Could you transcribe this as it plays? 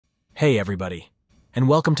Hey everybody, and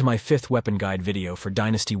welcome to my 5th weapon guide video for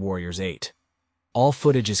Dynasty Warriors 8. All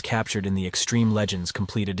footage is captured in the Extreme Legends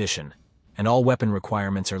Complete Edition, and all weapon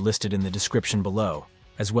requirements are listed in the description below,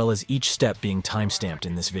 as well as each step being timestamped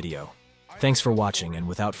in this video. Thanks for watching, and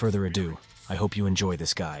without further ado, I hope you enjoy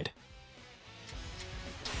this guide.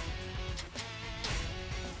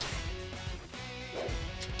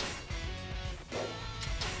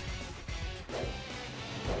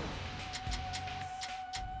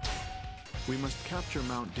 We must capture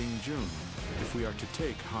Mount Dingjun if we are to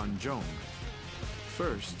take Huang Zhong.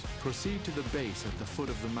 First, proceed to the base at the foot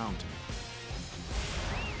of the mountain.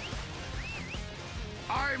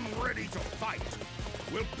 I'm ready to fight.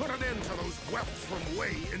 We'll put an end to those whelps from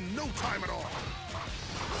Wei in no time at all.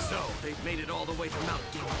 So, they've made it all the way to Mount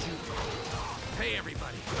Dingjun. Hey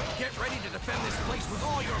everybody, get ready to defend this place with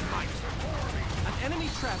all your might. An enemy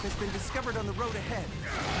trap has been discovered on the road ahead.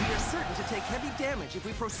 We are certain to take heavy damage if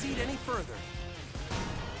we proceed any further.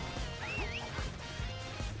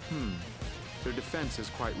 Their defense is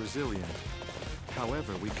quite resilient.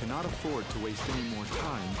 However, we cannot afford to waste any more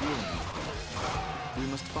time dealing with them. We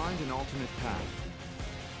must find an alternate path.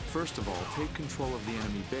 First of all, take control of the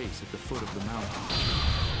enemy base at the foot of the mountain.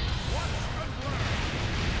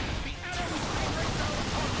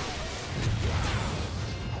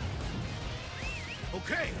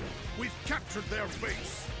 Okay, we've captured their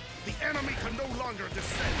base. The enemy can no longer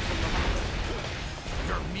descend from the mountain.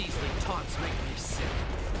 Your measly taunts make me sick.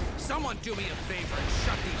 Someone do me a favor and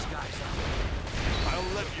shut these guys up.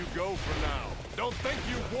 I'll let you go for now. Don't think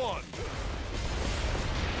you've won.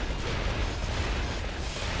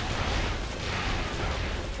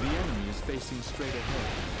 The enemy is facing straight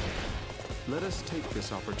ahead. Let us take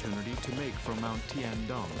this opportunity to make for Mount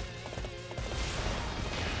Tiandang.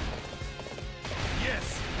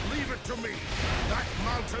 Yes, leave it to me. That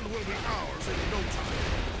mountain will be ours in no time.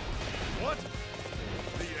 What?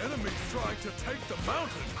 The enemy's trying to take the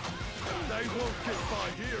mountain. They won't get by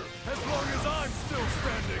here as long as I'm still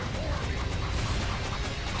standing.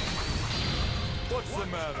 What's the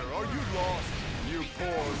matter? Are you lost? You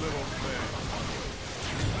poor little thing.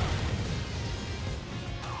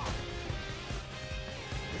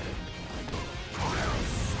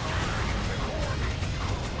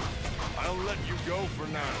 I'll let you go for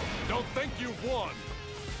now. Don't think you've won.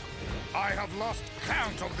 I have lost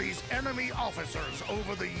count of these enemy officers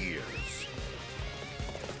over the years.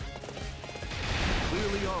 You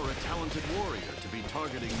clearly are a talented warrior to be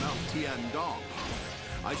targeting Mount Tiandang.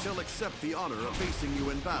 I shall accept the honor of facing you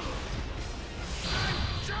in battle. I'm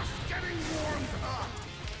just getting warmed up.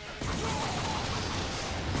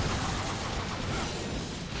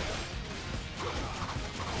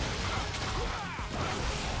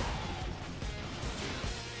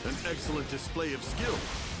 An excellent display of skill.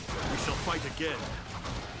 We shall fight again.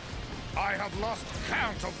 I have lost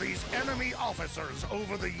count of these enemy officers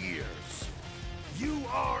over the years. You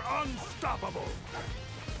are unstoppable.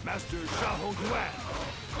 Master Xiahou Yuan,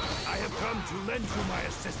 I have come to lend you my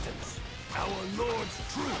assistance. Our Lord's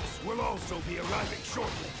troops will also be arriving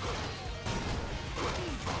shortly.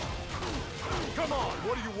 Come on,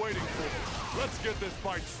 what are you waiting for? Let's get this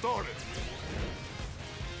fight started.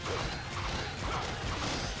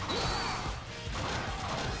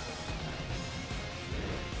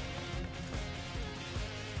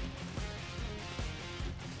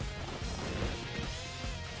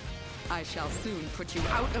 I shall soon put you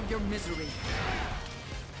out of your misery.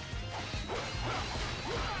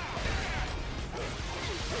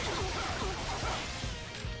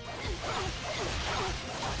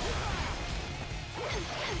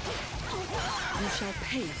 You shall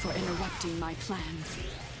pay for interrupting my plans.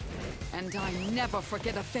 And I never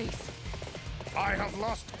forget a face. I have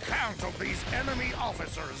lost count of these enemy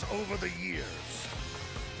officers over the years.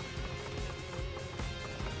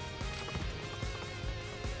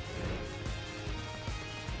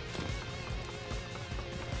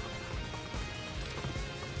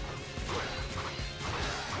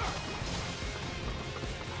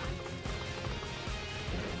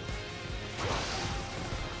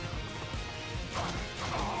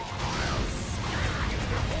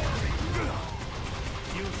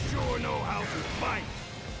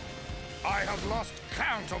 I have lost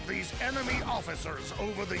count of these enemy officers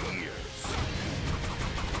over the years.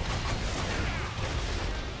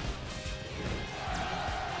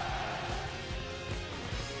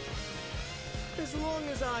 As long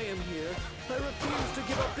as I am here, I refuse to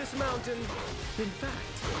give up this mountain. In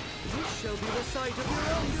fact, this shall be the site of your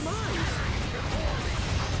own demise.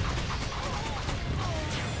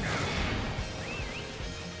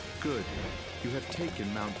 Good. You have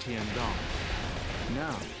taken Mount Tiandang.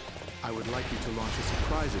 Now, I would like you to launch a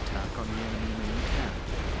surprise attack on the enemy main camp.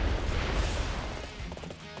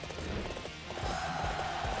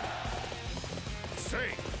 Say,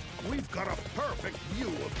 we've got a perfect view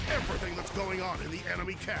of everything that's going on in the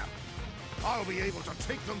enemy camp. I'll be able to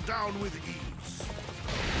take them down with ease.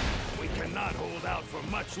 We cannot hold out for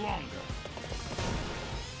much longer.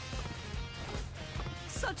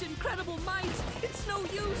 Such incredible might! It's no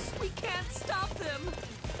use! We can't stop them!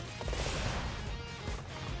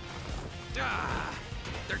 Ah!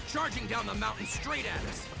 They're charging down the mountain straight at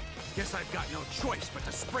us. Guess I've got no choice but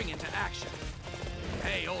to spring into action.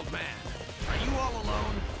 Hey, old man. Are you all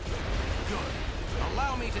alone? Good.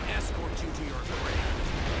 Allow me to escort you to your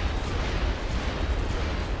grave.